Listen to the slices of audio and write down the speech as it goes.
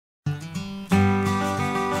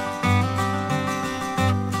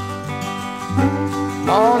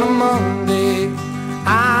On a Monday,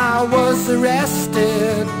 I was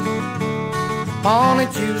arrested. On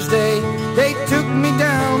a Tuesday, they took me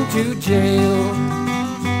down to jail.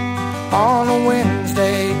 On a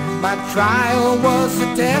Wednesday, my trial was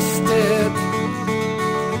attested.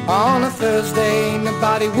 On a Thursday,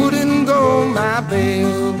 nobody wouldn't go my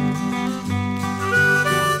bail.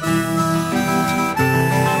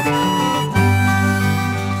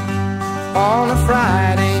 On a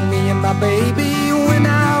Friday, me and my baby went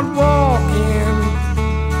out walking.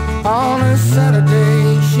 On a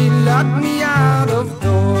Saturday, she locked me out of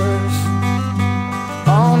doors.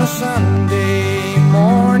 On a Sunday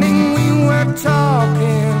morning, we were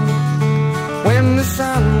talking. When the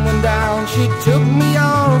sun went down, she took me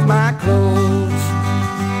off my clothes.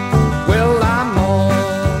 Well, I'm almost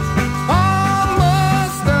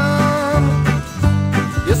done.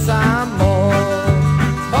 Yes, I'm